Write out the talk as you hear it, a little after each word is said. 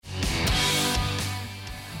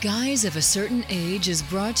Guys of a Certain Age is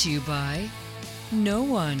brought to you by no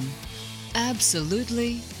one.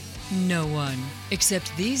 Absolutely no one.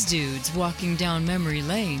 Except these dudes walking down memory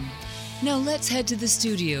lane. Now let's head to the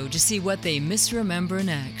studio to see what they misremember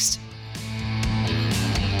next.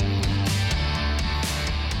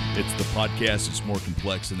 It's the podcast that's more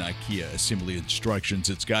complex than IKEA assembly instructions.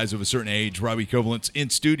 It's Guys of a Certain Age. Robbie Kovalance in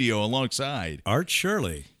studio alongside Art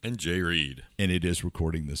Shirley. And Jay Reed. And it is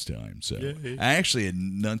recording this time. So Yay. I actually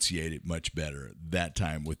enunciated much better that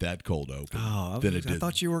time with that cold open than it I did.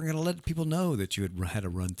 thought you weren't going to let people know that you had a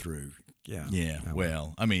run through. Yeah. Yeah. Oh,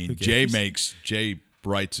 Well, I mean, Who Jay cares?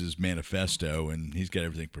 writes his manifesto, and he's got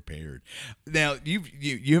everything prepared. Now, you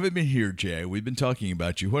haven't been here, Jay. We've been talking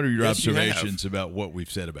about you. What are your Yes, you have. observations about what we've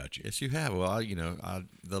said about you? Yes, you have. Well,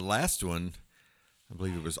 the last one, I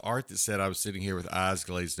believe it was Art that said I was sitting here with eyes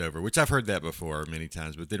glazed over, which I've heard that before many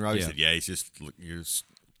times. But then Robbie said, yeah, he's just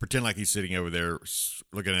pretend like he's sitting over there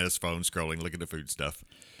looking at his phone, scrolling, looking at food stuff.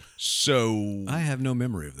 So I have no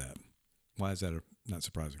memory of that. Why is that not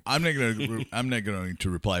surprising? I'm not going to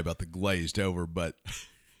reply about the glazed over, but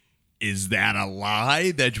is that a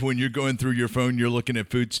lie that when you're going through your phone you're looking at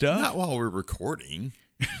food stuff? Not while we're recording,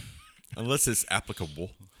 unless it's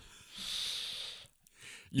applicable.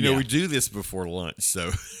 Yeah. We do this before lunch,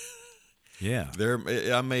 so Yeah.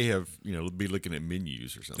 I may have be looking at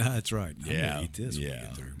menus or something. That's right. I'm Yeah, gonna eat this when we yeah,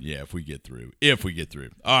 get through. yeah. If we get through.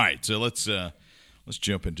 All right, so let's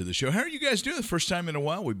jump into the show. How are you guys doing? The first time in a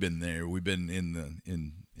while we've been there. We've been in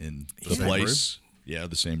the Same place. Yeah,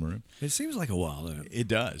 the same room. It seems like a while. Doesn't it? It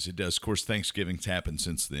does. It does. Of course, Thanksgiving's happened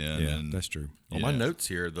since then. Yeah, and that's true. Well, my notes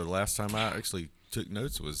here, the last time I actually took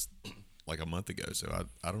notes was like a month ago, so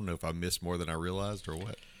I don't know if I missed more than I realized or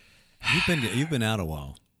what. You've been out a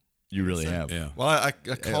while. You really have. Yeah. Well, I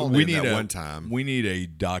called we in need that a one time. We need a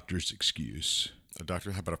doctor's excuse. A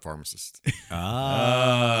doctor, how about a pharmacist? Do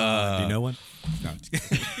you know one? No.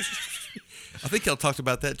 I think y'all talked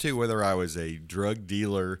about that too, whether I was a drug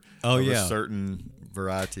dealer Oh, of yeah. a certain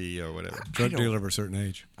variety or whatever. Drug dealer of a certain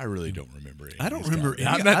age. I really don't remember any I of don't these remember. guys.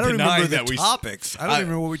 Any, I'm not I don't denying remember that the we topics. I don't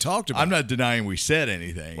remember what we talked about. I'm not denying we said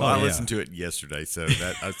anything. Well, Oh, I yeah. listened to it yesterday, so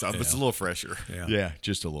that it's a little fresher. Yeah. Yeah,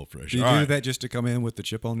 just a little fresh. Do you All do right. that just to come in with the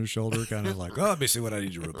chip on your shoulder, kind of like, oh, let me see what I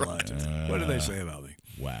need to reply to. What did they say about me?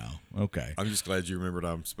 Wow. Okay. I'm just glad you remembered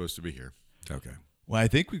I'm supposed to be here. Okay. Well, I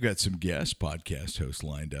think we've got some guest podcast hosts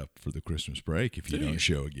lined up for the Christmas break if you Do don't you?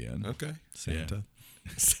 show again. Okay. Santa.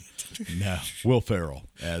 No, Will Ferrell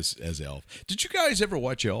as Elf. Did you guys ever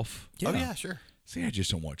watch Elf? Oh, yeah, sure. See, I just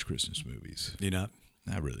don't watch Christmas movies. You not?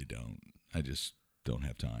 I really don't. I just don't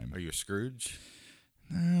have time. Are you a Scrooge?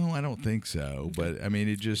 No, I don't think so. But I mean,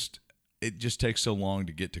 it just takes so long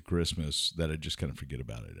to get to Christmas that I just kind of forget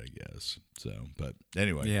about it, I guess. So, but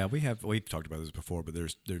anyway. Yeah, we've talked about this before, but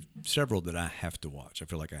there's several that I have to watch. I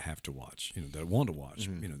feel like I have to watch. That I want to watch.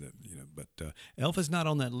 But Elf is not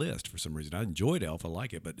on that list for some reason. I enjoyed Elf. I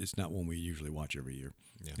like it, but it's not one we usually watch every year.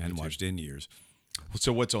 Yeah, I hadn't watched in years.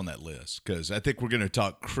 So what's on that list? Because I think we're going to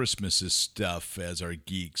talk Christmas stuff as our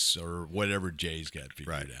geeks or whatever Jay's got figured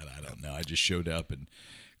Right. out. I don't know. I just showed up and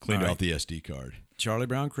cleaned All right. out the SD card. Charlie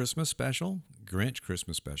Brown Christmas Special, Grinch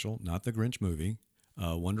Christmas Special, not the Grinch movie,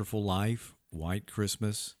 Wonderful Life, White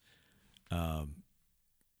Christmas.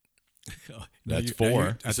 That's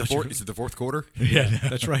four. Is it the fourth quarter? Yeah,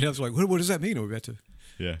 that's right. I was like, what does that mean? Are we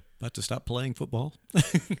Yeah. about to stop playing football?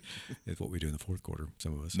 It's what we do in the fourth quarter,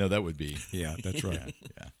 some of us. No, that would be. Yeah, that's right.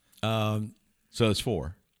 Yeah. So it's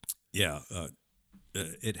four. Yeah.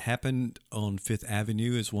 It Happened on Fifth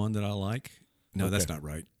Avenue is one that I like. No, that's Okay. not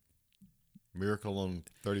right. Miracle on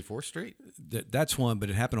 34th Street? That's one, but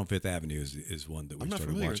It Happened on Fifth Avenue is one that we I'm not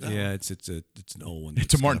started familiar with watching. that Yeah, one. it's an old one.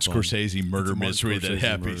 It's a that's Martin kind of fun. Scorsese murder It's a Martin mystery that Scorsese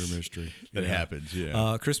happens. Murder mystery That Yeah. happens,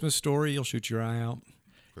 yeah. Christmas Story. You'll shoot your eye out.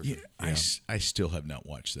 Yeah, I still have not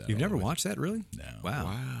watched that. You've all never the way. watched that, really? No. Wow.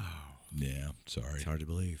 Wow. Yeah, sorry. It's hard to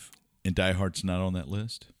believe. And Die Hard's not on that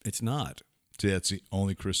list? It's not. See, that's the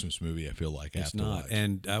only Christmas movie I feel like I have It's to not. watch.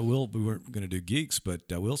 And we weren't going to do geeks, but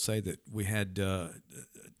I will say that we had a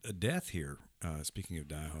death here. Speaking of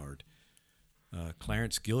Die Hard,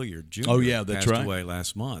 Clarence Gilliard Jr. Oh, yeah, that's passed right. away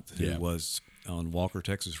last month. Yeah. Who was on Walker,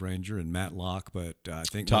 Texas Ranger, and Matlock, but I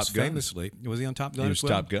think Top most Gun. famously was he on Top Gun? He was as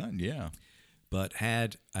well? Top Gun, yeah. But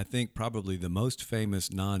had, I think, probably the most famous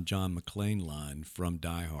non-John McClane line from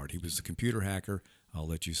Die Hard. He was the computer hacker. I'll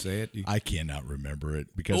let you say it. I cannot remember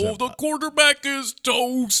it because quarterback is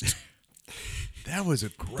toast. that was a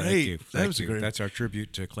Thank great. you. That Thank was a you. great. That's our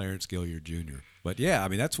tribute to Clarence Gilliard Jr. But yeah, I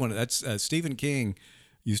mean that's Stephen King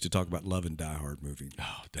used to talk about loving Die Hard movie.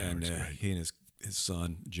 Oh, Die and Hard's great. he and his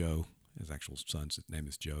son Joe, his actual son's name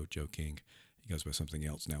is Joe King. He goes by something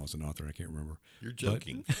else now as an author. I can't remember. You're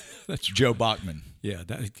joking. That's Joe Bachman. yeah.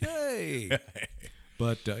 Hey,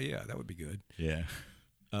 but yeah, that would be good. Yeah.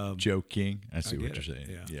 Joe King. I see what get you're it,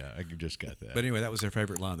 saying. yeah. I just got that. But anyway, that was their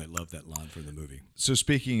favorite line. They loved that line from the movie. So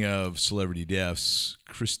speaking of celebrity deaths,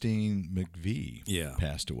 Christine McVie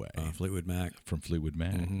passed away Fleetwood Mac. from Fleetwood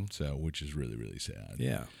Mac. So which is really, really sad.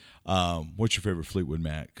 Yeah. What's your favorite Fleetwood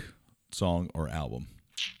Mac song or album?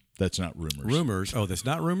 That's not Rumors. Rumors. Oh, that's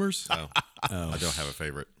not Rumors? I don't have a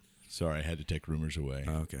favorite. Sorry, I had to take Rumors away.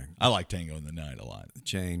 Okay. I like Tango in the Night a lot.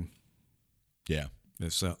 Chain. Yeah.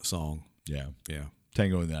 This song. Yeah. Yeah.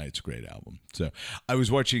 Tango in the Night's a great album. So I was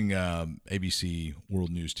watching ABC World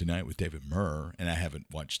News Tonight with David Murr, and I haven't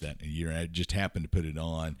watched that in a year. And I just happened to put it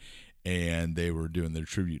on, and they were doing their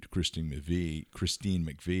tribute to Christine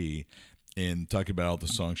McVie, and talking about all the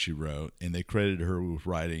songs she wrote, and they credited her with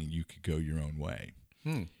writing "You Could Go Your Own Way."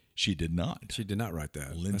 She did not. She did not write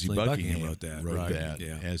that. Lindsey Leslie Buckingham wrote that. Wrote right. that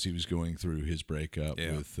Yeah. as he was going through his breakup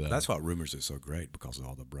Yeah. with. That's why Rumors is so great because of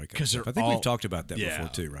all the breakups. Because I think we've talked about that before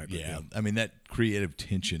too, right? But yeah. I mean, that creative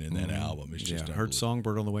tension in that album is just I heard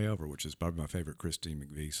Songbird on the way over, which is probably my favorite Christine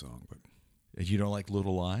McVie song. But You don't like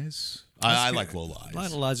Little Lies? I like Little Lies.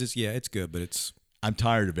 Little Lies is it's good, but it's I'm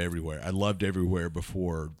tired of Everywhere. I loved Everywhere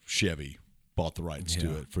before Chevy bought the rights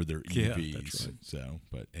to it for their EVs. that's right. So,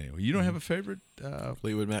 but anyway, you don't have a favorite?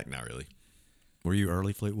 Fleetwood Mac, not really. Were you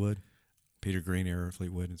early Fleetwood? Peter Green era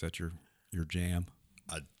Fleetwood? Is that your jam?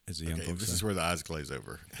 As a young Okay, folks this say? is where the eyes glaze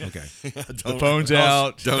over. Okay. The phone's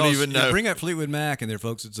out. Don't Because even you know. bring up Fleetwood Mac, and there are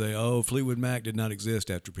folks that say, "Oh, Fleetwood Mac did not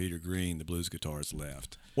exist after Peter Green, the blues guitarist,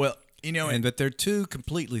 left." Well, But they're two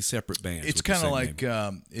completely separate bands. it's with the kind of same like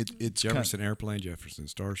name. it's Jefferson Airplane, Jefferson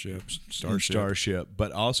Starship. Starship,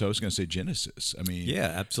 but also I was going to say Genesis. I mean, Yeah,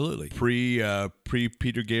 absolutely. pre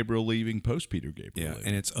Peter Gabriel leaving, post Peter Gabriel. Yeah, leaving.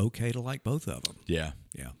 and it's okay to like both of them. yeah.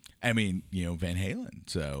 Yeah, I mean, Van Halen.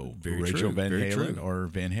 So Very Rachel true, Van very Halen true. or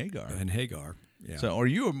Van Hagar. and Hagar. Yeah. So, are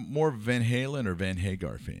you a more Van Halen or Van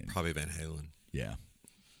Hagar fan? Probably Van Halen. Yeah.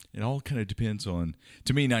 It all kind of depends on.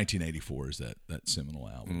 To me, 1984 is that seminal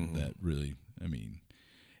album that really. I mean,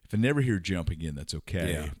 if I never hear Jump again, that's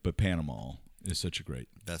okay. Yeah. But Panama is such a great.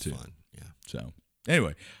 That's tune. fun. Yeah. So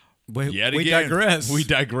anyway, we again, digress. We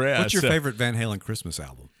digress. What's your So- favorite Van Halen Christmas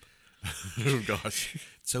album? Oh gosh,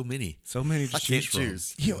 so many. So many to I can't choose from.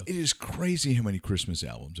 choose. It is crazy how many Christmas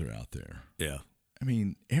albums are out there. Yeah. I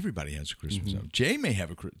mean, everybody has a Christmas album. Jay may have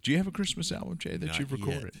a. Do you have a Christmas album, Jay, that Not you've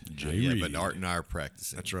recorded? Yet. Not yet, but Art and I are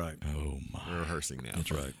practicing. That's right. Oh my! We're rehearsing now.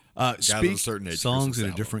 That's right. Guys of a certain age. Songs Christmas in a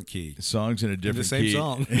album. different key. Songs in a different same key.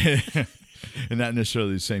 song. And not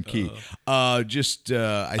necessarily the same key. I I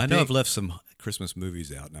know think, I've left some Christmas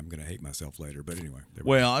movies out, and I'm going to hate myself later. But anyway. there we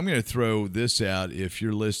Well, I'm going to throw this out. If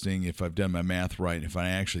you're listening, if I've done my math right, and if I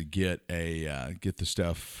actually get get the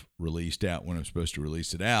stuff released out when I'm supposed to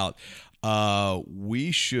release it out,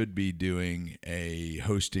 we should be doing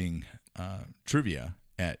hosting trivia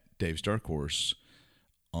at Dave's Dark Horse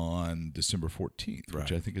on December 14th, which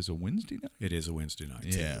Right. I think is a Wednesday night. It is a Wednesday night.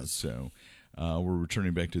 Yeah, so we're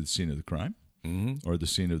returning back to the scene of the crime or the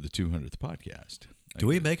scene of the 200th podcast. Do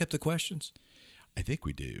we make up the questions? I think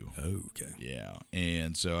we do. Okay. Yeah,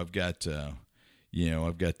 and so I've got to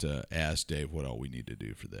ask Dave what all we need to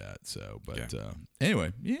do for that. So, but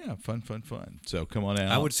anyway, yeah, fun. So come on out.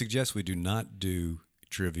 I would suggest we do not do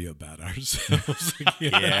trivia about ourselves.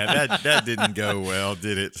 Yeah, that didn't go well,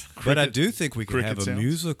 did it? But I do think we could have a sounds?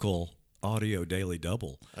 musical audio daily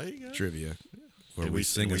double There you go. trivia where Can we we-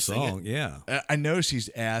 sing can a we sing song. Yeah. I noticed he's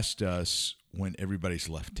asked us when everybody's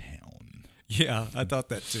left town. Yeah, I thought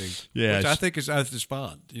that too. Yeah, Which I it's- think is just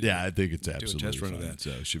fun. You know, Yeah, I think it's do a absolutely test run of fun. that. So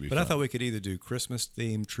it should be But fun. I thought we could either do Christmas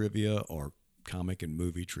themed trivia or comic and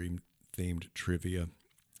movie themed trivia.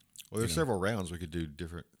 Well, there's several rounds we could do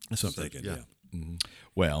different. That's what I'm thinking. Yeah.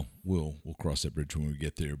 well, we'll cross that bridge when we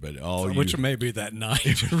get there. But Which may be that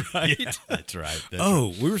night, right? that's right.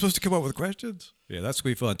 We were supposed to come up with questions. Yeah, that's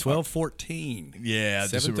gonna be fun. 12:14. Yeah,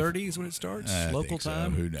 7:30 is when it starts. I Local think so.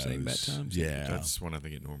 time. Who knows? Same bat time. Yeah. That's when I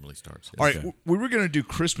think it normally starts. All right, we were going to do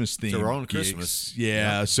Christmas theme. So we're on gigs. Christmas.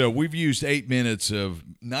 Yeah, so we've used 9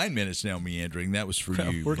 minutes now meandering. That was for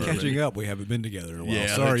you. We're Bourbon. catching up. We haven't been together in a while.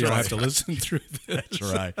 Yeah, Sorry, that's you'll right. have to listen through this. That's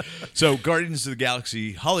right. So Guardians of the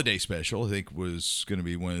Galaxy holiday special, I think, was going to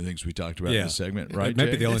be one of the things we talked about in this segment, right?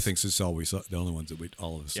 Maybe Jay? the only thing since all we saw, the only ones that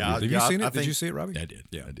all of us. Yeah, Have you yeah, seen it? I Did think- you see it, Robbie? I did.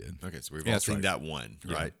 Yeah. I did. Okay, so we've Yeah, all that's seen right. that one,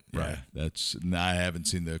 right? Yeah, I haven't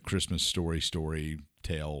seen the Christmas story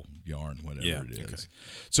tale yarn, whatever Yeah, it is. okay.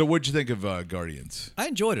 So what'd you think of Guardians? I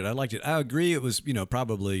enjoyed it. I liked it. I agree. It was,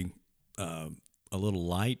 probably a little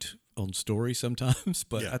light on story sometimes,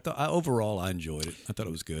 but Yeah. I thought overall I enjoyed it. I thought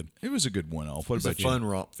it was good. It was a good one-off. What It's a about you? fun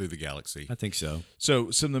romp through the galaxy. I think so.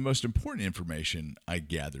 So, some of the most important information I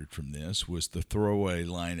gathered from this was the throwaway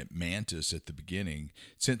line at Mantis at the beginning,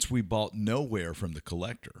 since we bought Nowhere from the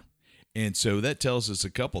Collector. And so that tells us a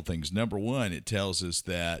couple things. Number one, it tells us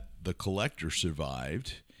that the Collector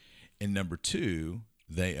survived. And number two,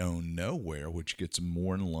 they own Nowhere, which gets them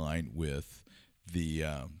more in line with the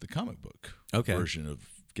comic book version of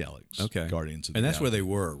Galaxy. Guardians of the And that's Galaxy. where they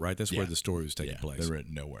were, right? That's where Yeah. the story was taking Yeah, place. they were at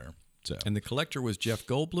Nowhere. So And the collector was Jeff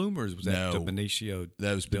Goldblum, or was that No. Benicio?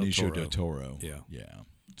 that was del Benicio Toro? del Toro. Yeah. Yeah.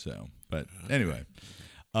 So, but anyway,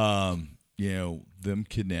 them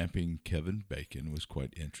kidnapping Kevin Bacon was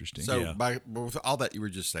quite interesting. So, Yeah. with all that you were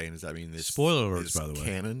just saying, does that mean this Spoiler alerts, is by the way.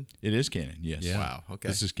 canon? It is canon, yes. Yeah. Wow. Okay.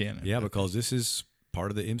 This is canon. Yeah, because this is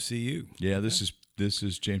part of the MCU. Yeah, this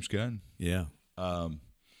is James Gunn. Yeah.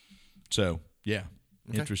 So, yeah.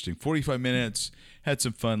 Interesting. 45 minutes, had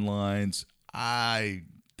some fun lines. I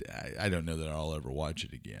don't know that I'll ever watch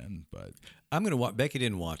it again, but I'm going to watch. Becky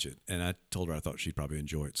didn't watch it, and I told her I thought she'd probably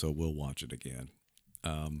enjoy it, so we'll watch it again.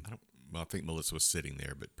 I think Melissa was sitting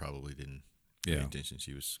there, but probably didn't pay Yeah. attention.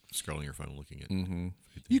 She was scrolling her phone, and looking at.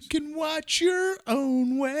 you can watch your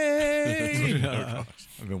own way.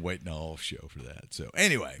 I've been waiting all show for that. So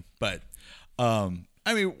anyway, but I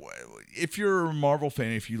mean, if you're a Marvel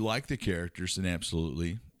fan, if you like the characters, then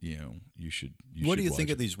absolutely, you should. What do you watch think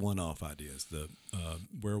it. of these one-off ideas? The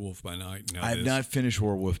Werewolf by Night. Now I have this. not finished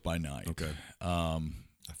Werewolf by Night. Okay.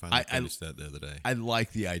 I finally finished that the other day. I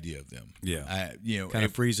like the idea of them. Yeah. Kind Kind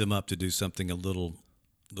of frees them up to do something a little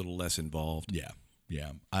less involved. Yeah,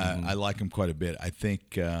 yeah. I like them quite a bit. I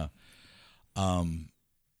think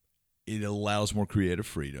it allows more creative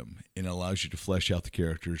freedom and allows you to flesh out the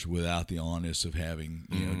characters without the onus of having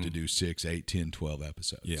to do 6, 8, 10, 12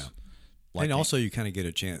 episodes. Yeah. Like And also, you kind of get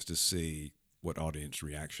a chance to see what audience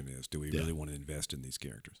reaction is. Do we Yeah. really want to invest in these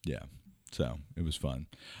characters? Yeah. So it was fun.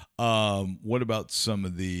 What about some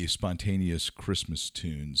of the spontaneous Christmas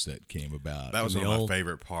tunes that came about? That was And one the of old- my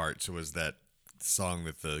favorite parts. Was that song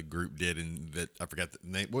that the group did, and that I forgot the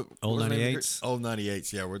name. What Old was the name of the 98s? group? Old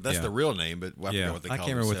 98s. Yeah, that's Yeah. the real name, but I forgot what they I called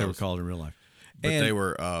can't remember what they were themselves. called in real life. But And they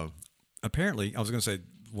were. apparently, I was going to say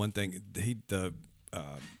one thing. The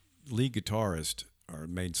lead guitarist or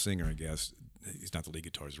main singer, I guess. He's not the lead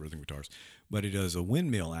guitarist, the rhythm guitarist, but he does a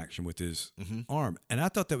windmill action with his arm, and I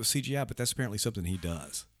thought that was CGI, but that's apparently something he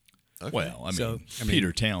does. Okay. Well, I mean, So,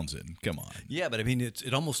 Peter Townsend. Come on. Yeah, but I mean,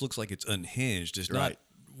 it almost looks like it's unhinged. It's Right. not.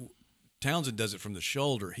 Townsend does it from the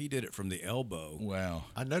shoulder. He did it from the elbow. Wow.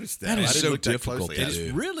 I noticed that. That is I didn't so look that difficult closely to at It's it.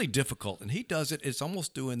 do. really difficult, and he does it. It's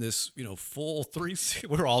almost doing this, full 3.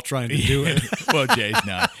 We're all trying to do it. Well, Jay's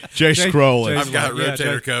not. Jay's scrolling. Jay's I've got like, yeah,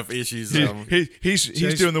 rotator Jay- cuff issues. He's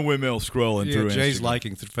Jay's- doing the windmill scrolling through Jay's Instagram.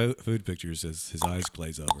 liking food pictures as his eyes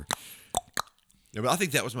glaze over. Yeah, but I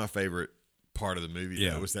think that was my favorite part of the movie.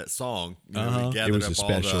 Yeah. Yeah, was that song. We It gathered was a up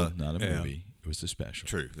special, all the, not a Yeah. movie. It was a special.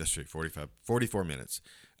 True, that's true. 44 minutes.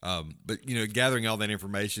 But gathering all that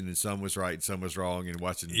information, and some was right, and some was wrong, and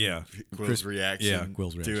watching Yeah. Quill's reaction, yeah,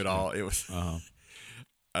 Quill's to reaction, it all. It was. Uh-huh.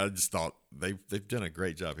 I just thought they've done a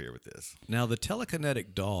great job here with this. Now the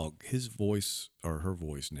telekinetic dog, his voice or her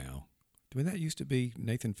voice now. I mean, that used to be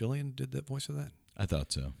Nathan Fillion did that voice of that. I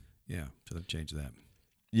thought so. Yeah, so they've changed that.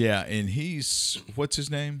 Yeah, and what's his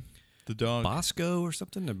name? The dog? Bosco or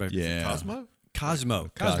something. Yeah. Cosmo.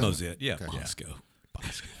 Cosmo's it. Yeah, Bosco.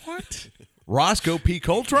 What? Roscoe P.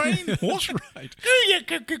 Coltrane? What? Right.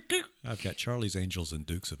 I've got Charlie's Angels and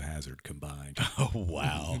Dukes of Hazzard combined. Oh,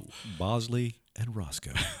 wow. Bosley and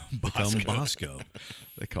Roscoe become Bosco.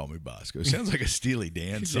 They call me Bosco. It sounds like a Steely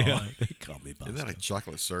Dan song. Yeah, they call me Bosco. Isn't that a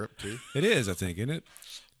chocolate syrup too? It is, I think, isn't it?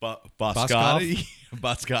 Boscotti?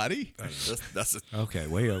 Boscotti? That's a Okay,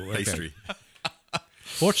 okay. pastry.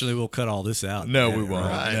 Fortunately, we'll cut all this out. No, Yeah, we won't.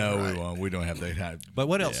 right, no, right. we won't. We don't have that time. But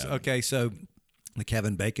what else? Yeah. Okay, so the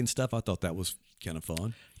Kevin Bacon stuff, I thought that was kind of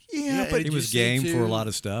fun. Yeah, but He Did was you see, game for too- a lot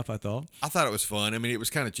of stuff, I thought. I thought it was fun. I mean, it was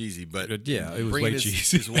kind of cheesy, but Yeah, it was bringing way his,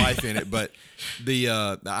 cheesy. his wife in it. But the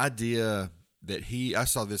idea that I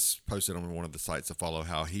saw this posted on one of the sites I follow,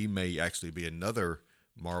 how he may actually be another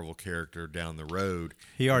Marvel character down the road.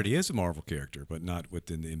 He already is a Marvel character, but not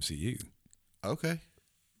within the MCU. Okay.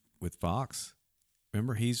 With Fox.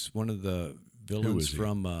 Remember, he's one of the villains is he?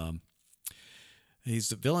 from. He's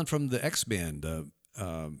the villain from the X-Men.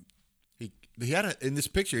 He had in this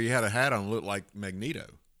picture. He had a hat on, looked like Magneto,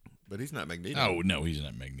 but he's not Magneto. Oh, no, he's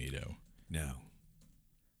not Magneto. No.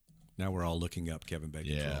 Now we're all looking up Kevin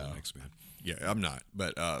Bacon's Yeah. role in X-Men yeah, I'm not.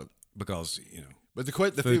 But because but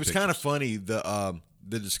it was kind of funny.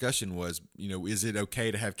 the discussion was, is it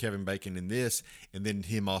okay to have Kevin Bacon in this and then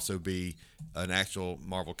him also be an actual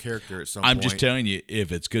Marvel character at some point? I'm just telling you,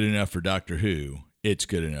 if it's good enough for Doctor Who, it's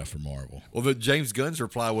good enough for Marvel. Well, the James Gunn's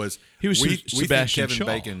reply was, He was we Sebastian think Shaw.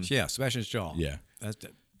 Kevin Bacon. Yeah, Sebastian Shaw. Yeah. That's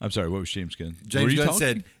I'm sorry, what was James Gunn? Were James you Gunn talking?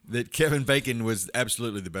 said that Kevin Bacon was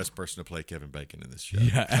absolutely the best person to play Kevin Bacon in this show.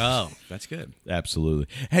 Yeah, Oh, that's good. absolutely.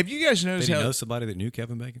 Have you guys Did noticed he how? know somebody that knew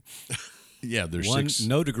Kevin Bacon? Yeah, there's One, 6.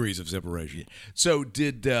 no degrees of separation. So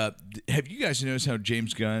have you guys noticed how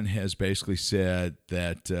James Gunn has basically said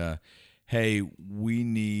that, hey, we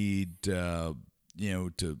need, to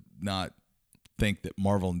not think that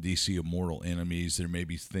Marvel and DC are mortal enemies. There may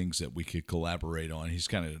be things that we could collaborate on. He's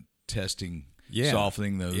kind of testing,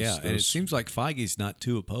 softening those. Yeah, and it those- seems like Feige's not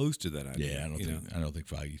too opposed to that idea. Yeah, I don't think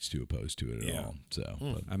Feige's too opposed to it at all. So,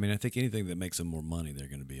 but, I mean, I think anything that makes them more money, they're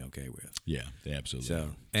going to be okay with. yeah, they absolutely. So,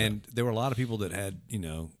 are. and there were a lot of people that had,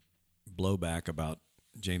 blowback about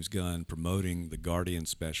James Gunn promoting the Guardian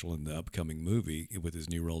special in the upcoming movie with his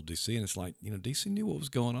new role at DC. And it's like, DC knew what was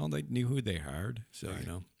going on. They knew who they hired. So,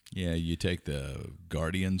 Yeah, you take the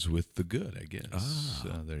Guardians with the good, I guess. So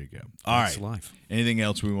there you go. All that's right. life. Anything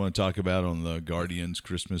else we want to talk about on the Guardians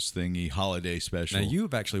Christmas thingy holiday special? Now, you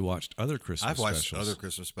have actually watched other Christmas I've watched specials. other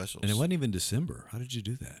Christmas specials. And it wasn't even December. How did you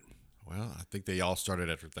do that? Well, I think they all started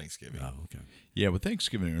after Thanksgiving. Oh, okay. Yeah, with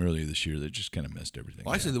Thanksgiving earlier this year, they just kind of messed everything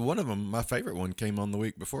Well, actually, up. one of them, my favorite one, came on the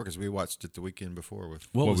week before because we watched it the weekend before with.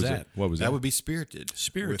 What was it? that? What was that? That would be Spirited.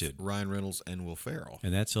 Spirited. With Ryan Reynolds and Will Ferrell.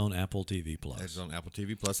 And that's on Apple TV Plus. It's on Apple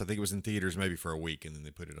TV Plus. I think it was in theaters maybe for a week, and then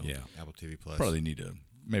they put it on Apple TV Plus. Probably need to,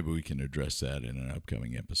 maybe we can address that in an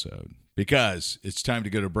upcoming episode. Because it's time to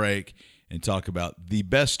go to break and talk about the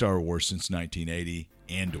best Star Wars since 1980,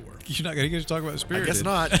 Andor. You're not going to get to talk about I Spirited. guess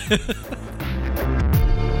not.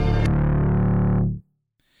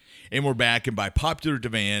 And we're back, and by popular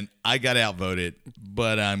demand, I got outvoted,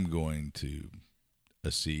 but I'm going to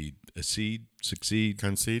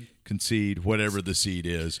concede, whatever the seed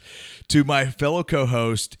is, to my fellow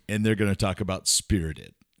co-host, and they're going to talk about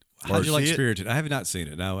Spirited. How did you like see it? Spirited? I have not seen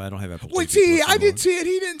it. No, I don't have Apple TV Wait, see, Plus I anymore. didn't see it.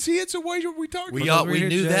 He didn't see it, so why are we talking we about it? we're here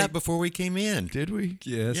knew today. that before we came in. Did we?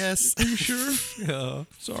 Yes. Yes. Are you sure?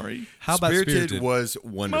 Sorry. How about Spirited? was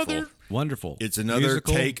wonderful. Mother. Wonderful. It's another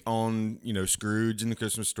Musical? take on Scrooge and the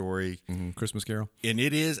Christmas Story, Christmas Carol. and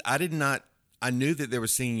it is. I knew that there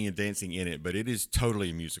was singing and dancing in it, but it is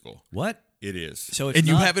totally a musical. What? It is. So it's And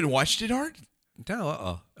you not- haven't watched it, Art?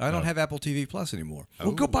 No, I don't have Apple TV Plus anymore.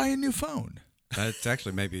 Well, go buy a new phone. That's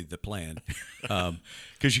actually maybe the plan.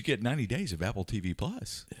 Because you get 90 days of Apple TV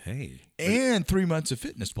Plus Hey, and 3 months of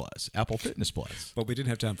Fitness Plus, Apple Fitness Plus. but we didn't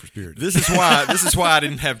have time for Spirited. This is why I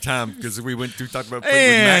didn't have time because we talked about Fleetwood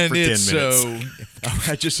Mac for 10 minutes.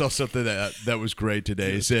 I just saw something that was great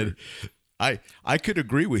today. It said, I could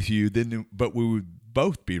agree with you, but we would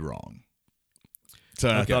both be wrong. So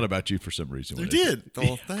I thought about you for some reason. You when I did.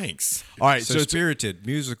 Oh, thanks. All right, so so it's Spirited,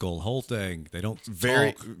 musical, whole thing. They don't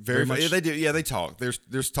Very, talk very, much. Yeah, they do. Yeah, they talk.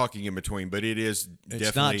 There's talking in between, but it is definitely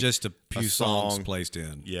It's not just a few songs song. placed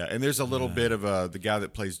in. Yeah, and there's a little bit of the guy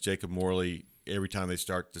that plays Jacob Morley. Every time they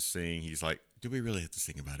start to sing, he's like, "Do we really have to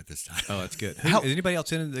sing about it this time?" Oh, that's good. How- Is anybody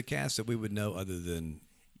else in the cast that we would know other than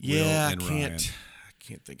Will yeah, and Ryan? I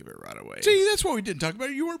can't think of it right away. see, that's why we didn't talk about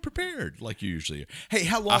it. You weren't prepared like you usually are. Hey,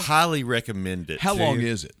 how I long? highly recommend it. How long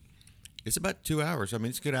is it? It's about 2 hours. I mean,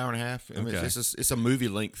 it's a good hour and a half. I mean, Okay. it's a movie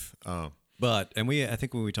length. But I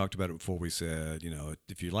think when we talked about it before, we said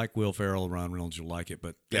if you like Will Ferrell and Ryan Reynolds, you'll like it.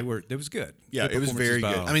 But it was good. Yeah, Good it was performances very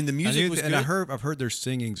by good. all. I mean, the music was and good. I've heard their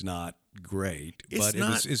singing's not great, It's but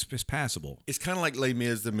not- it's passable. It's kind of like Les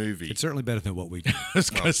Mis the movie. It's certainly better than what we do. I was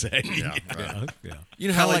going to say. yeah, right. Yeah, You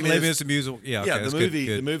know kind how of like Les Les Mis- Mis the musical. Yeah, okay, yeah, that's the good, movie.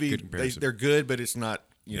 good, the movie. good comparison. They're good, but it's not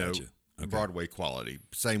Gotcha. Okay. Broadway quality.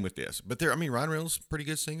 Same with this. But Ryan Reynolds, pretty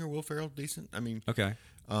good singer. Will Ferrell, decent. I mean, Okay.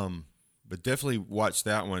 but definitely watch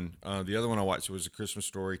that one. The other one I watched was A Christmas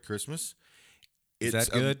Story, Christmas. Is that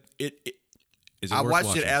good? Is it I worth watched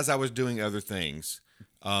watching? it as I was doing other things.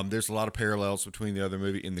 There's a lot of parallels between the other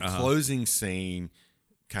movie, and the closing scene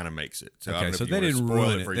kind of makes it. So I don't Okay, know so if you they wanna didn't spoil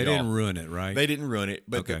ruin it. for They y'all. didn't ruin it, right? They didn't ruin it,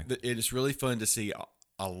 but Okay. it is really fun to see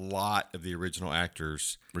a lot of the original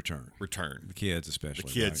actors return. return. The kids, especially.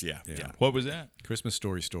 The kids, right? yeah. What was that? Christmas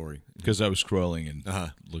Story. Because I was scrolling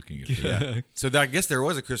and looking at it. Yeah. So I guess there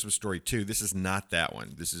was a Christmas Story too. This is not that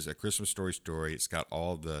one. This is a Christmas story. It's got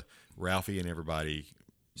all the Ralphie and everybody.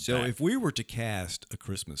 So back. if we were to cast a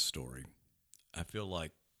Christmas Story, I feel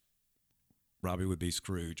like Robbie would be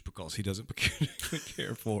Scrooge because he doesn't particularly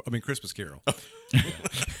care for. I mean, Christmas Carol.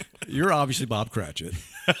 You're obviously Bob Cratchit.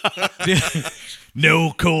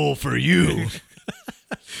 No coal for you.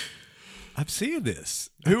 I'm seeing this.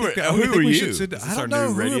 Who I are think we you? should sit- Is I this don't our know.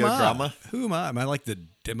 new radio Who am I? drama? Who am I?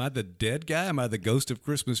 Am I the dead guy? Am I the ghost of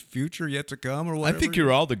Christmas future yet to come, or whatever? I think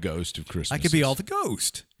you're all the ghost of Christmas. I could be all the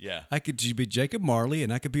ghost. Yeah. I could be Jacob Marley,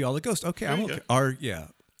 and I could be all the ghost. Okay, I'm you okay. go. Or yeah,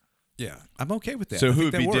 I'm okay with that. So I who think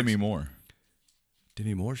would that be works. Demi Moore?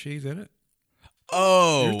 Demi Moore, she's in it.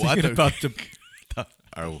 Oh, You're thinking about the.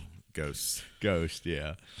 Oh, ghosts. ghost.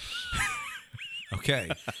 Yeah. Okay,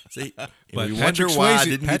 See, but we Patrick wonder why I Swayze,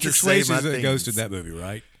 didn't Patrick get to say Swayze my is a ghost in things. that movie,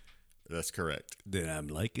 right? That's correct. Then I'm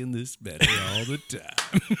liking this better all the time.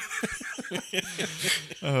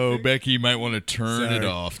 Oh, Becky, you might want to turn it Sorry.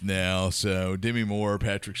 off now. So Demi Moore,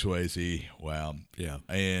 Patrick Swayze, wow, Yeah.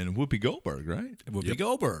 and Whoopi Goldberg, right? Whoopi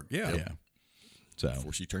Goldberg, yeah. Yeah. So,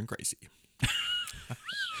 Before she turned crazy.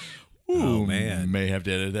 ooh, man. may have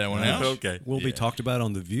to edit that one out. Okay. Will be talked about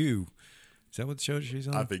on The View. Is that what the show she's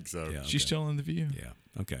on? I think so. Yeah. She's still in the View. Yeah.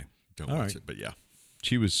 Okay. Don't All watch right. it, but yeah.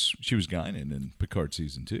 She was Guinan in Picard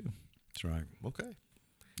season 2. That's right. Okay.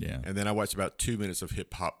 Yeah. And then I watched about 2 minutes of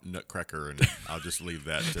Hip Hop Nutcracker, and I'll just leave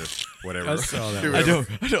that to whatever. I saw that.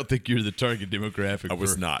 I don't think you're the target demographic. I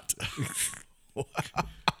was for- not.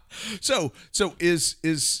 So is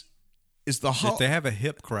the If they have a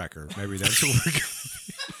hip cracker, maybe that's what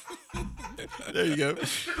we're There you go.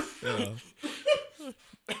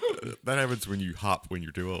 That happens when you hop when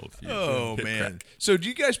you're too old. You Oh hip man! crack. So do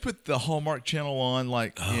you guys put the Hallmark Channel on,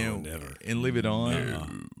 like never. and leave it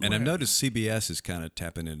on? And I've noticed CBS is kind of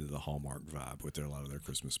tapping into the Hallmark vibe with a lot of their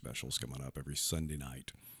Christmas specials coming up every Sunday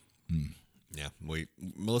night. Yeah,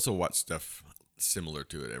 Melissa will watch stuff similar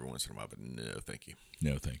to it every once in a while, but no, thank you.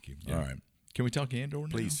 No, thank you. All right, can we talk Andor now?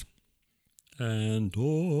 Please.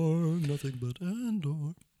 Andor, nothing but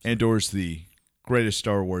Andor. Andor's the greatest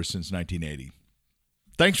Star Wars since 1980.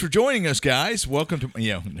 Thanks for joining us, guys. Welcome to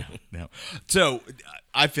no. So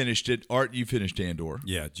I finished it. Art, you finished Andor.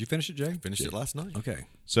 Yeah, did you finish it, Jay? Finished it last night. Okay,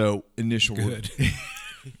 So initial, good.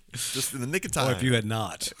 Just in the nick of Or time. if you had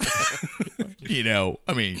not,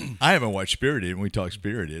 I mean, I haven't watched Spirited, and we talked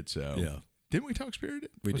Spirited. So Yeah. didn't we talk Spirited?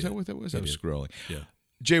 We was did. that what that was? We I was did. scrolling. yeah.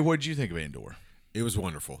 Jay, what did you think of Andor? It was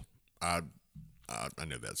wonderful. I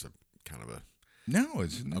know that's a kind of No,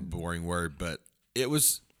 it's a boring word, but it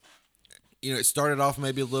was. It started off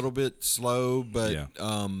maybe a little bit slow, but Yeah.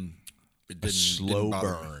 it didn't slow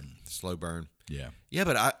bother me. burn. Slow burn. yeah. Yeah,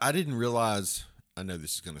 but I didn't realize. I know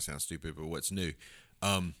this is going to sound stupid, but what's new?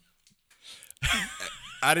 I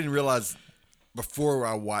didn't realize before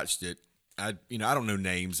I watched it. I don't know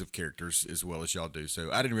names of characters as well as y'all do,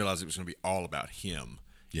 so I didn't realize it was going to be all about him.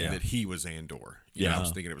 Yeah. And that he was Andor. I was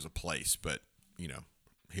thinking it was a place, but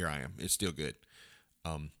here I am. It's still good.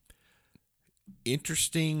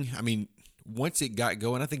 Interesting. I mean, once it got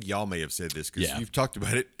going, I think y'all may have said this because Yeah. you've talked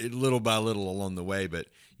about it little by little along the way, but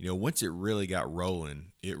once it really got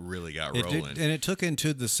rolling, it really got It rolling. did, and it took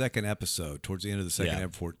into the second episode, towards the end of the second Yeah.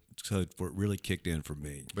 episode, before it really kicked in for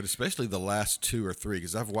me. But especially the last 2 or 3,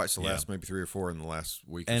 because I've watched the last maybe 3 or 4 in the last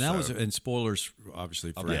week. And or I so. was, and spoilers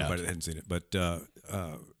obviously for Yeah. anybody that hadn't seen it, but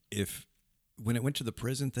if when it went to the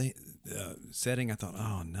prison thing setting, I thought,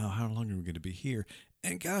 oh no, how long are we going to be here?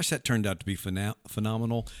 And gosh, that turned out to be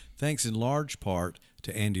phenomenal. Thanks in large part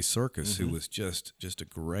to Andy Serkis, who was just a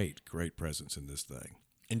great presence in this thing.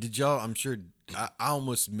 And did y'all? I'm sure I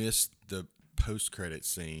almost missed the post-credit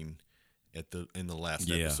scene in the last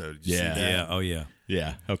episode. Did you see Yeah. that? Yeah. Oh yeah.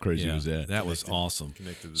 Yeah. How crazy was that? That was awesome.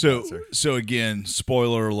 Connected the So, dots there. so again,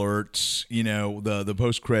 spoiler alerts. The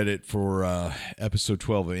post credit for episode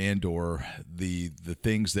 12 of Andor, the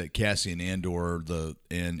things that Cassian Andor,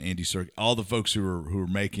 and Andy Serkis, all the folks who are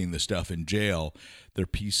making the stuff in jail, they're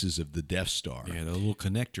pieces of the Death Star. Yeah, the little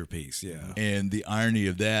connector piece. Yeah. And the irony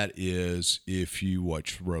of that is, if you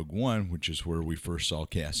watch Rogue One, which is where we first saw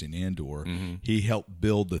Cassian Andor, he helped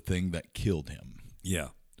build the thing that killed him, Yeah.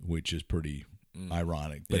 which is pretty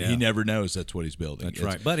ironic. But Yeah. he never knows that's what he's building. That's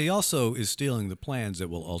It's- right. But he also is stealing the plans that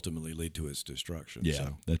will ultimately lead to his destruction. Yeah,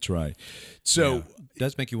 So, that's right. So. yeah. It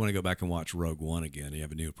does make you want to go back and watch Rogue One again. You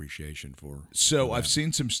have a new appreciation for. So I've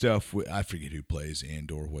seen some stuff with, I forget who plays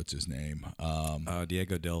Andor. What's his name?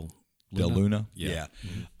 Diego Del Luna. Yeah.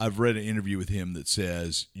 I've read an interview with him that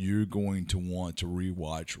says you're going to want to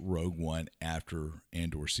rewatch Rogue One after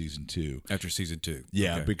Andor season 2. After season 2.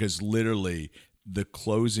 Yeah, Okay. because literally the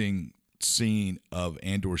closing scene of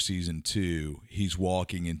Andor season 2, he's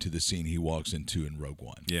walking into the scene he walks into in Rogue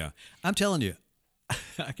One. Yeah. I'm telling you,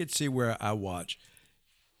 I could see where I watch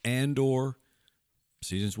Andor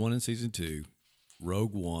seasons 1 and season 2,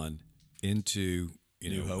 Rogue One into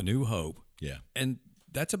New Hope. New Hope. Yeah. And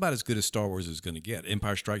that's about as good as Star Wars is going to get.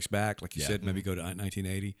 Empire Strikes Back, like you said, maybe go to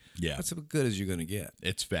 1980. Yeah. That's as good as you're going to get.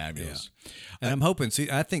 It's fabulous. And I'm hoping.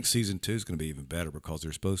 I think season 2 is going to be even better because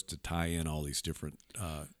they're supposed to tie in all these different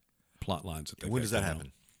plot lines. That When does that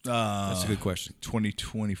happen? That's a good question.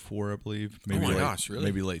 2024, I believe. Maybe my gosh, really?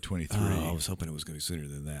 Maybe late 23. I was hoping it was going to be sooner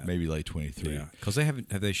than that. Maybe late 23. Yeah, because have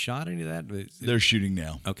they shot any of that? They're shooting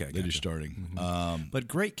now. Okay, they're gotcha. just starting. But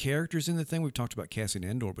great characters in the thing. We've talked about Cassian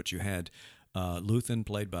Andor, but you had Luthen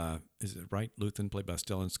played by, is it right? Luthen played by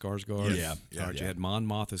Stellan Skarsgård. Yeah. You had Mon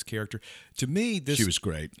Mothma's character. To me, this She was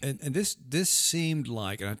great. And this seemed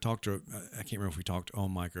like, and I talked to, I can't remember if we talked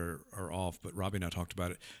on mic or off, but Robbie and I talked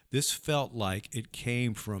about it. This felt like it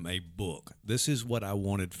came from a book. This is what I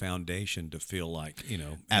wanted Foundation to feel like,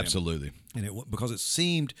 Absolutely. Because it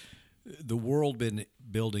seemed the world been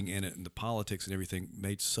building in it and the politics and everything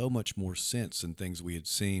made so much more sense than things we had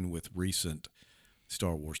seen with recent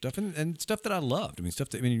Star Wars stuff and stuff that I loved. I mean,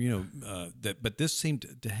 but this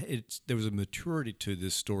seemed there was a maturity to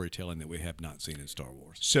this storytelling that we have not seen in Star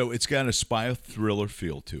Wars. So it's got a spy thriller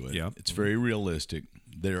feel to it. Yeah. It's very realistic.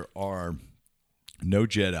 There are no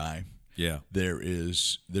Jedi. Yeah.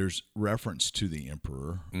 There's reference to the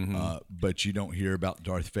Emperor, but you don't hear about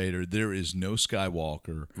Darth Vader. There is no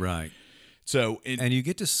Skywalker. Right. So and you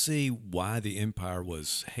get to see why the Empire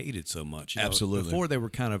was hated so much. Absolutely. Before they were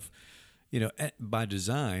kind of, by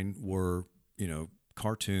design were,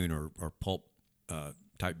 cartoon or pulp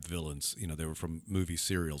type villains. They were from movie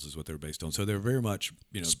serials is what they were based on. So they were very much,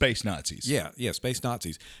 space Nazis. Yeah, space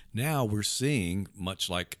Nazis. Now we're seeing, much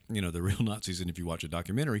like, the real Nazis, and if you watch a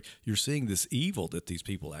documentary, you're seeing this evil that these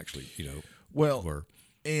people actually, were.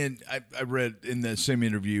 And I read in that same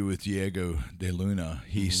interview with Diego de Luna,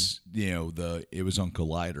 he's, it was on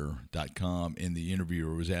Collider.com, and the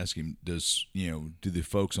interviewer was asking, do the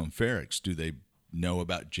folks on Ferrix, do they know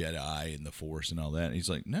about Jedi and the Force and all that? And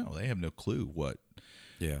he's like, no, they have no clue what.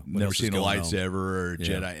 Yeah. Never seen a lightsaber or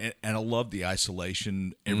Jedi. And I love the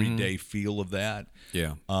isolation, everyday feel of that.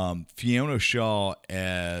 Yeah. Fiona Shaw Who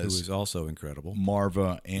as was also incredible.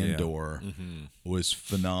 Marva Andor was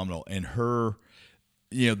phenomenal. And her,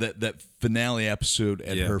 that finale episode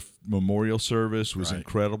at her memorial service was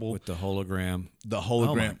incredible. With the hologram. The hologram.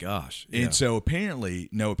 Oh, my gosh. Yeah. And so apparently,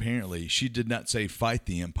 she did not say fight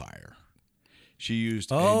the Empire. She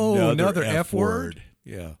used another F word.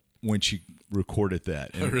 Yeah. When she recorded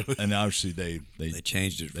that, and, and obviously they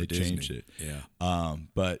changed it. For Disney. Changed it. Yeah.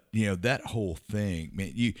 But that whole thing,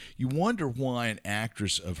 man, you wonder why an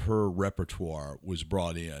actress of her repertoire was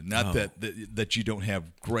brought in. Not that you don't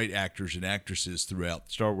have great actors and actresses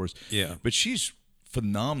throughout Star Wars. Yeah. But she's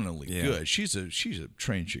phenomenally good. She's a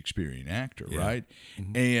trained Shakespearean actor, right?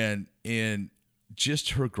 Mm-hmm. And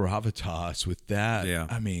just her gravitas with that. Yeah.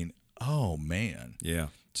 I mean, oh man. Yeah.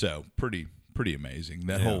 So pretty amazing.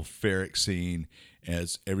 That whole Ferrix scene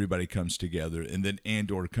as everybody comes together, and then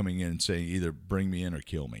Andor coming in and saying either bring me in or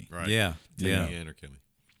kill me. Right. Yeah. Bring me in or kill me.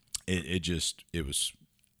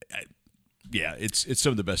 It's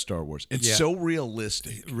some of the best Star Wars. It's so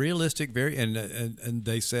realistic. Realistic, very, and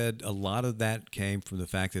they said a lot of that came from the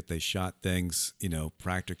fact that they shot things,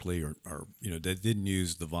 practically, or they didn't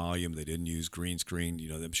use the volume, they didn't use green screen.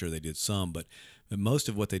 I'm sure they did some, but most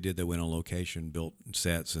of what they did, they went on location, built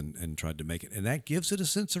sets, and tried to make it, and that gives it a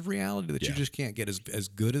sense of reality that you just can't get. As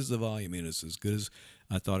good as the volume is, as good as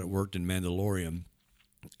I thought it worked in Mandalorian.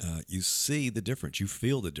 You see the difference. You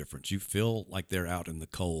feel the difference. You feel like they're out in the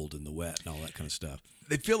cold and the wet and all that kind of stuff.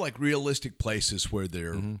 They feel like realistic places where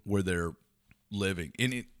they're living.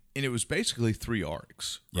 And it was basically 3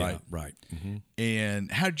 arcs, right? Yeah, right. Mm-hmm.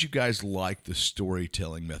 And how did you guys like the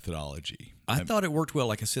storytelling methodology? I thought it worked well.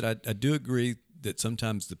 Like I said, I do agree that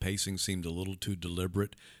sometimes the pacing seemed a little too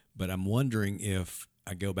deliberate, but I'm wondering if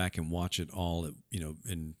I go back and watch it all,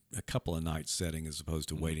 in a couple of nights setting as opposed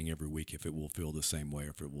to waiting every week, if it will feel the same way or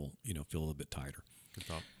if it will, feel a little bit tighter. Good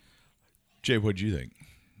thought. Jay, what do you think?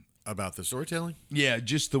 About the storytelling? Yeah,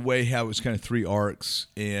 just the way how it was kind of 3 arcs,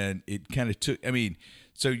 and it kind of took,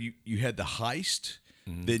 so you had the heist,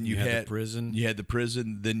 then you had the prison. You had the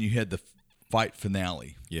prison, then you had the fight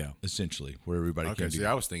finale. Yeah. Essentially, where everybody came Okay, see,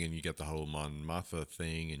 together. I was thinking you got the whole Mon Mothma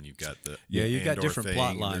thing, and you've got the you've got Andor different thing,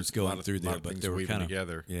 plot and lines there's a going lot of- through there, lot of but things they were weaving kind of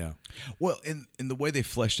together. Yeah. Well, in the way they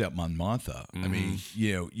fleshed out Mon Mothma, I mean,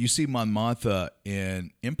 you see Mon Mothma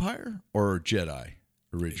in Empire or Jedi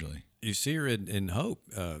originally. You see her in Hope.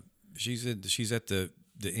 She's at the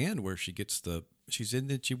end where she gets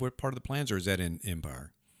she what part of the plans, or is that in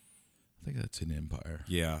Empire? I think that's in Empire.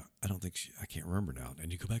 Yeah, I don't think I can't remember now.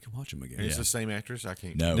 And you go back and watch them again. And it's the same actress? I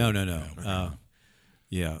can't. No. No.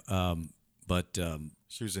 But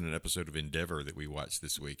She was in an episode of Endeavor that we watched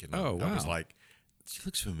this week, and Oh, I was wow. like, She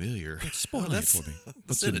looks familiar. Spoil it for me.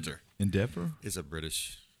 The senator. Endeavor? Is a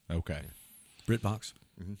British. Okay. BritBox.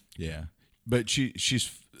 Yeah. But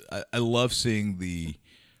I love seeing the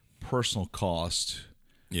personal cost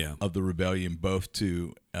Yeah. of the rebellion, both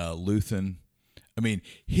to Luthen. I mean,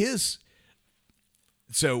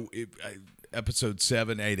 episode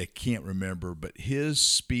 7, 8, I can't remember, but his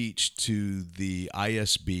speech to the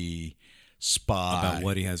ISB spy About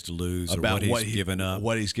what he has to lose or about what he's given up.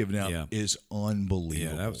 What he's given up Yeah. is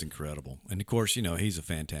unbelievable. Yeah, that was incredible. And of course, he's a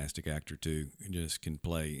fantastic actor too. He just can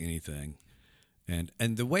play anything.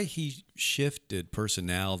 And the way he shifted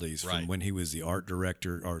personalities from Right. when he was the art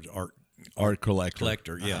director or Art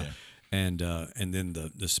collector. yeah. And then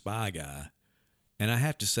the spy guy. And I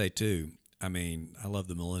have to say too, I mean, I love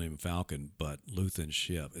the Millennium Falcon, but Luthen's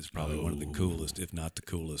ship is probably one of the coolest, if not the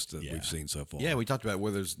coolest that we've seen so far. Yeah, we talked about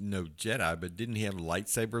where there's no Jedi, but didn't he have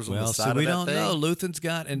lightsabers on Well, the so side we of that don't thing? know. Luthen's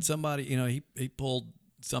got, and somebody, he pulled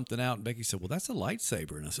something out, and Becky said, "Well, that's a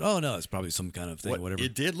lightsaber," and I said, "Oh no, it's probably some kind of thing, whatever."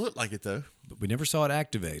 It did look like it though. But we never saw it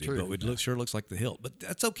activated. True. But it sure looks like the hilt. But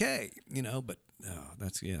that's okay, But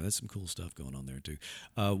that's some cool stuff going on there too.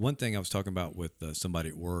 One thing I was talking about with somebody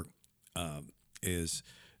at work is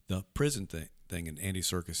the prison thing in Andy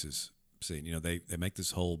Serkis's scene. They make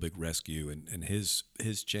this whole big rescue, and his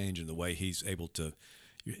change in the way he's able to.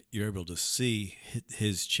 You're able to see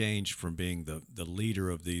his change from being the leader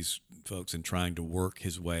of these folks and trying to work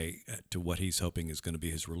his way to what he's hoping is going to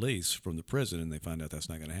be his release from the prison, and they find out that's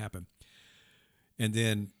not going to happen. And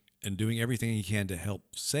then doing everything he can to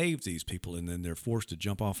help save these people, and then they're forced to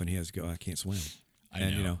jump off, and he has to go, I can't swim.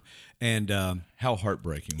 I know. And How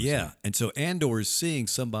heartbreaking was yeah, that? and so Andor is seeing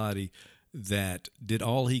somebody that did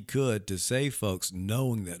all he could to save folks,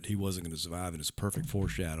 knowing that he wasn't going to survive, and it's perfect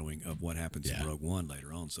foreshadowing of what happens in Rogue One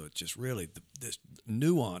later on. So it's just really this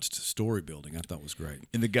nuanced story building I thought was great.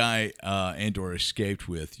 And the guy Andor escaped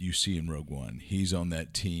with, you see in Rogue One, he's on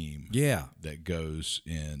that team Yeah, that goes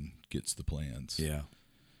and gets the plans. yeah.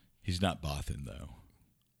 He's not Bothan, though.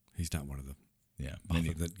 He's not one of the Yeah.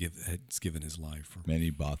 that has given his life for. Many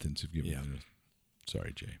Bothans have given Yeah. their.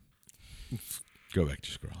 Sorry, Jay. Go back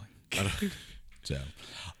to scrolling. So,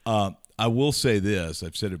 I will say this.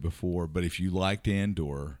 I've said it before, but if you liked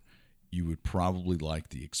Andor, you would probably like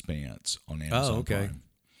The Expanse on Amazon okay. Prime.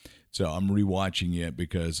 So I'm rewatching it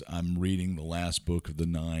because I'm reading the last book of the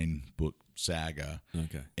 9-book saga.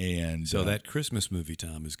 Okay. And So that Christmas movie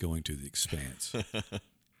time is going to The Expanse.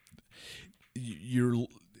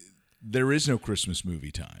 there is no Christmas movie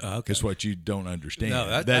time. Okay. That's what you don't understand.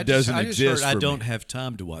 No, that doesn't exist. I for don't me. have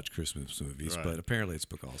time to watch Christmas movies, but apparently it's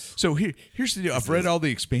because. So here's the deal. I've read all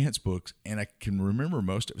the Expanse books, and I can remember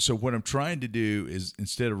most of it. So what I'm trying to do is,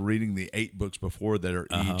 instead of reading the 8 books before that are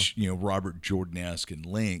each Robert Jordan-esque in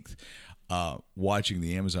length, watching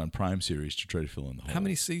the Amazon Prime series to try to fill in the hole. How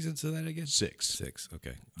many seasons of that again? 6. 6.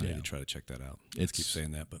 Okay. I need to try to check that out. I It's- keep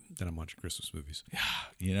saying that, but then I'm watching Christmas movies.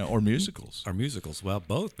 Or musicals, Or musicals. Well,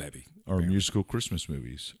 both, maybe. or musical Christmas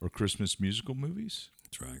movies, or Christmas musical movies.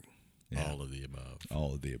 That's right. All of the above.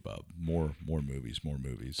 All of the above. More movies.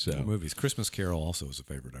 So More movies. Christmas Carol also is a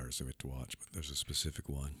favorite I have to watch, but there's a specific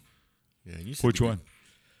one. Yeah, and you said which one?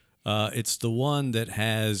 It's the one that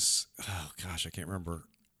has, oh gosh, I can't remember.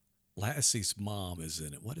 Lassie's mom is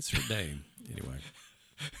in it. What is her name? Anyway.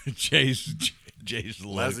 Jay's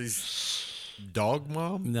Lassie's dog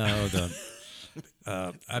mom? No,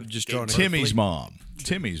 I'm just drawing a Timmy's mom.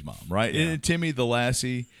 Timmy's mom, right? Yeah. Isn't it Timmy the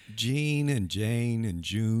lassie? Jean and Jane and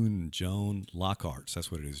June and Joan Lockhart. That's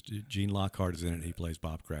what it is. Gene Lockhart is in it. He plays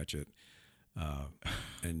Bob Cratchit.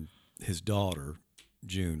 And his daughter,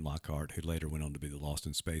 June Lockhart, who later went on to be the Lost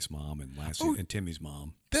in Space mom and Lassie and Timmy's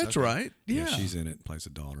mom. That's right. Yeah. She's in it, plays the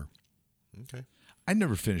daughter. Okay. I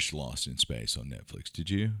never finished Lost in Space on Netflix. Did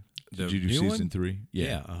you? The Did you do new season one? 3?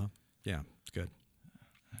 Yeah, it's good.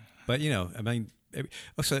 But I mean,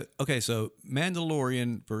 so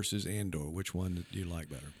Mandalorian versus Andor. Which one do you like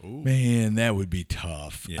better? Man, that would be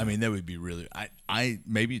tough. Yeah. I mean, that would be really. I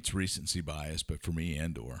maybe it's recency bias, but for me,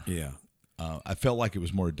 Andor. Yeah, I felt like it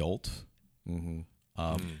was more adult.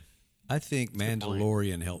 I think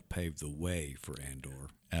Mandalorian helped pave the way for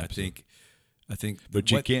Andor. Absolutely. I think, But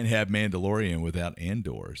you can't have Mandalorian without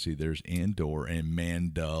Andor. See, there's Andor and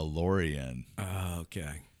Mandalorian.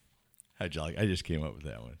 Okay. How'd you like? I just came up with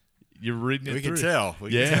that one. You're reading it We through. can tell.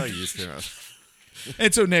 We can tell you.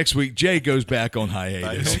 And so next week, Jay goes back on Back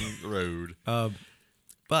hiatus. on the road.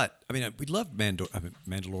 But I mean, we love Mandalorian.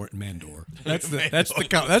 Mandor.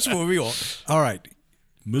 That's what we want. All right,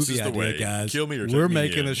 movie is the idea, way. guys. Kill me or take We're me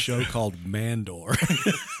making in. a show called Mandor.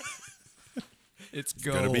 It's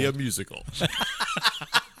Going to be a musical.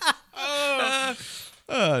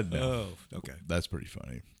 No. okay. Okay. That's pretty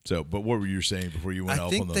funny. So, but what were you saying before you went I off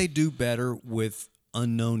think on the? they do better with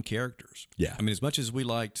unknown characters. Yeah. I mean, as much as we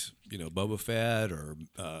liked, Boba Fett or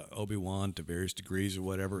Obi-Wan to various degrees or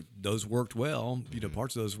whatever, those worked well.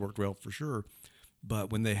 Parts of those worked well for sure.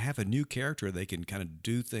 But when they have a new character, they can kind of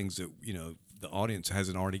do things that, the audience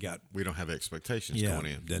hasn't already got. We don't have expectations going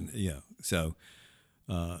in. So,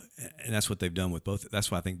 and that's what they've done with both. That's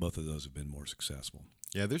why I think both of those have been more successful.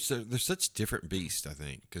 Yeah, there's such different beasts, I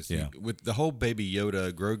think, because Yeah. with the whole Baby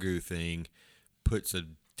Yoda Grogu thing puts a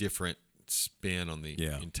different spin on the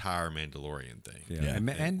entire Mandalorian thing. Yeah.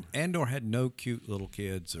 And Andor had no cute little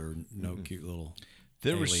kids or no cute little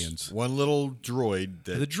aliens. One little droid.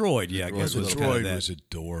 The droid, I guess The was kind of droid that. was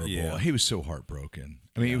adorable. Yeah. He was so heartbroken.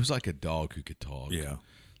 I mean, he was like a dog who could talk. Yeah.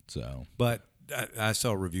 So But I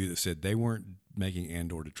saw a review that said they weren't making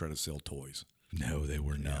Andor to try to sell toys. no, they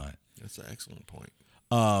were not. That's an excellent point.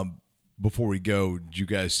 Before we go, did you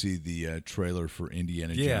guys see the trailer for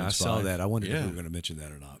Indiana Jones? Yeah, I saw 5? that. I wondered if Yeah. we were going to mention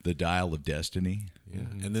that or not. The Dial of Destiny, Yeah,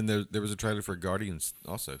 and then there was a trailer for Guardians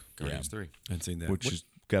also. Guardians 3. I hadn't seen that. which has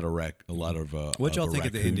got a lot of. What y'all a think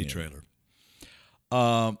of the raccoon indie in it.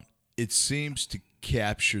 trailer? It seems to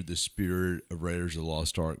capture the spirit of Raiders of the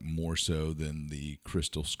Lost Ark more so than the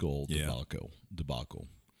Crystal Skull debacle.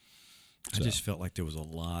 I just felt like there was a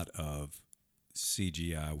lot of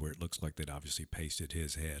CGI where it looks like they'd obviously pasted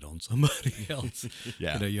his head on somebody else,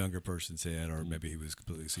 Yeah. in a younger person's head, or maybe he was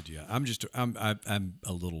completely CGI. I'm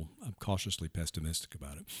cautiously pessimistic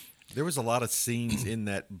about it. There was a lot of scenes in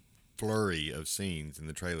that flurry of scenes in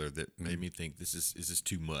the trailer that made me think is this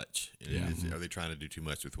too much? Are they trying to do too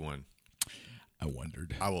much with one? I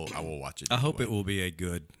wondered. I will watch it. I hope it will be a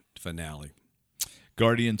good finale.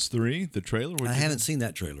 Guardians 3, the trailer. I haven't seen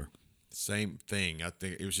that trailer. Same thing. I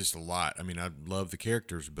think it was just a lot. I mean, I love the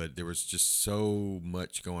characters, but there was just so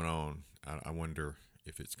much going on. I wonder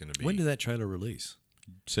if it's going to be. When did that trailer release?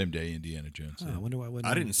 Same day Indiana Jones. Oh, I wonder why.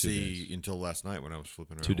 I didn't see until last night when I was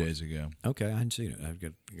flipping around. 2 days ago. Okay, I hadn't seen it. I've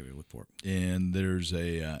got to look for it. And there's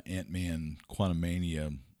a Ant-Man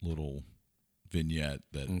Quantumania little vignette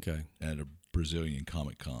that at a Brazilian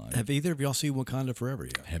Comic-Con. Have either of y'all seen Wakanda Forever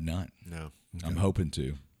yet? Have not. No. I'm hoping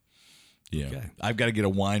to. Yeah. Okay. I've got to get a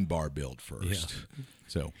wine bar built first.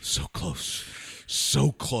 Yeah. So close.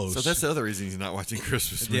 So close. So that's the other reason he's not watching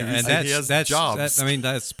Christmas movies. Yeah, and he has that's jobs.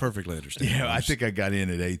 that's perfectly understandable. Yeah, I think I got in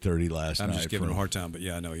at 8:30 last night. I'm just giving him a hard time, but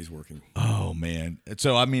yeah, I know he's working. Oh man!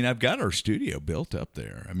 So I mean, I've got our studio built up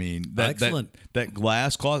there. I mean, Excellent. That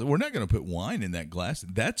glass closet. We're not going to put wine in that glass.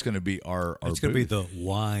 That's going to be our. It's going to be the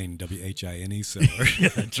wine WHINE cellar. Yeah,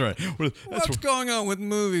 that's right. What's going on with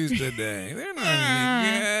movies today? They're not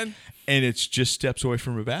any good. And it's just steps away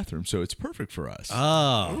from a bathroom, so it's perfect for us.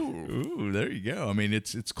 Oh, Ooh, there you go. I mean,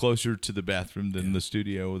 it's closer to the bathroom than the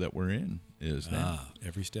studio that we're in is now.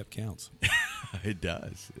 every step counts. It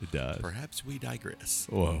does. It does. Perhaps we digress.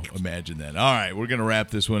 Whoa, imagine that. All right, we're going to wrap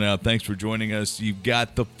this one up. Thanks for joining us. You've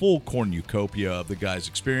got the full cornucopia of the Guys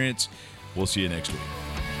Experience. We'll see you next week.